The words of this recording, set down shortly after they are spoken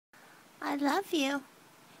I love you.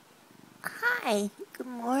 Hi. Good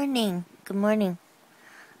morning. Good morning.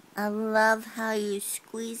 I love how you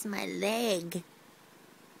squeeze my leg.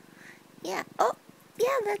 Yeah. Oh,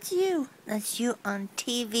 yeah, that's you. That's you on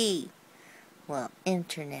TV. Well,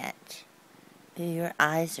 internet. Your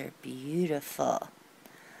eyes are beautiful.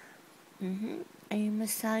 Are you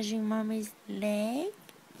massaging Mommy's leg?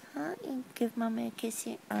 Huh? You give Mommy a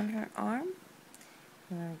kissy on her arm?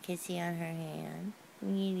 You want a kissy on her hand?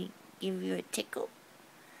 We need to give you a tickle?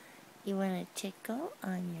 You want a tickle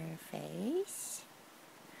on your face?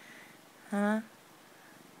 Huh?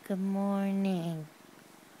 Good morning.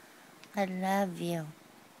 I love you.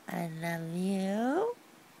 I love you.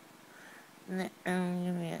 Give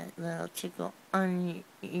me a little tickle on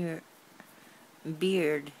your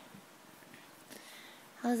beard.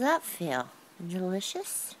 How's that feel?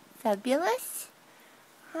 Delicious? Fabulous?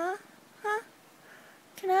 Huh? Huh?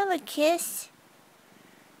 Can I have a kiss?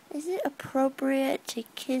 Is it appropriate to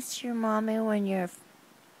kiss your mommy when you're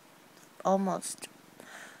almost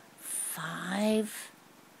 5?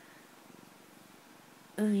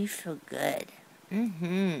 Ooh, you feel good.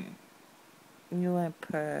 You want to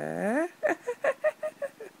purr?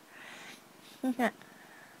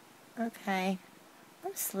 Okay.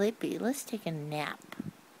 I'm sleepy. Let's take a nap.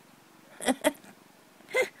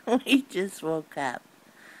 We just woke up.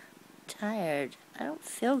 Tired. I don't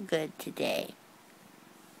feel good today.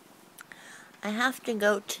 I have to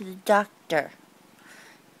go to the doctor.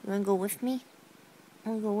 You wanna go with me?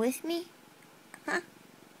 Wanna go with me? Huh?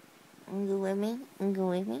 Wanna go with me? Wanna go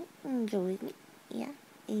with me? Wanna go with me? Yeah?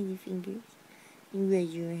 80 fingers. You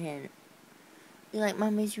raise your hand. You like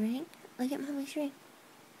Mommy's ring? Look at Mommy's ring.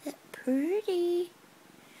 Is that pretty?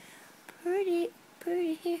 Pretty.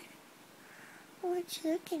 Pretty here. What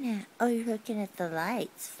you looking at? Oh, you're looking at the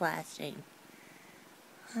lights flashing.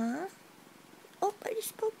 Huh? Oh, I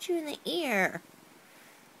just poked you in the ear.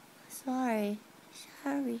 Sorry.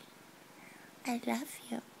 Sorry. I love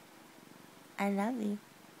you. I love you.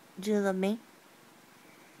 Do you love me?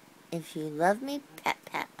 If you love me,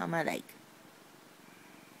 pat on my leg.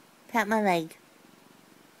 Pat my leg.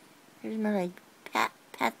 Here's my leg. Pat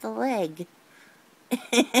the leg.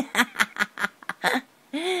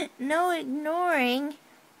 No ignoring.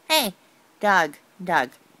 Hey, dog.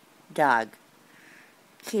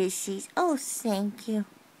 Kisses. Oh, thank you.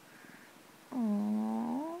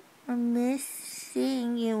 Oh, I miss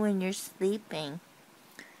seeing you when you're sleeping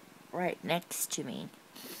right next to me.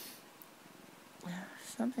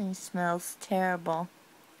 Something smells terrible.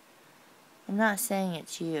 I'm not saying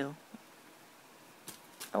it's you.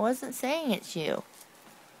 I wasn't saying it's you.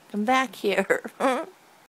 Come back here.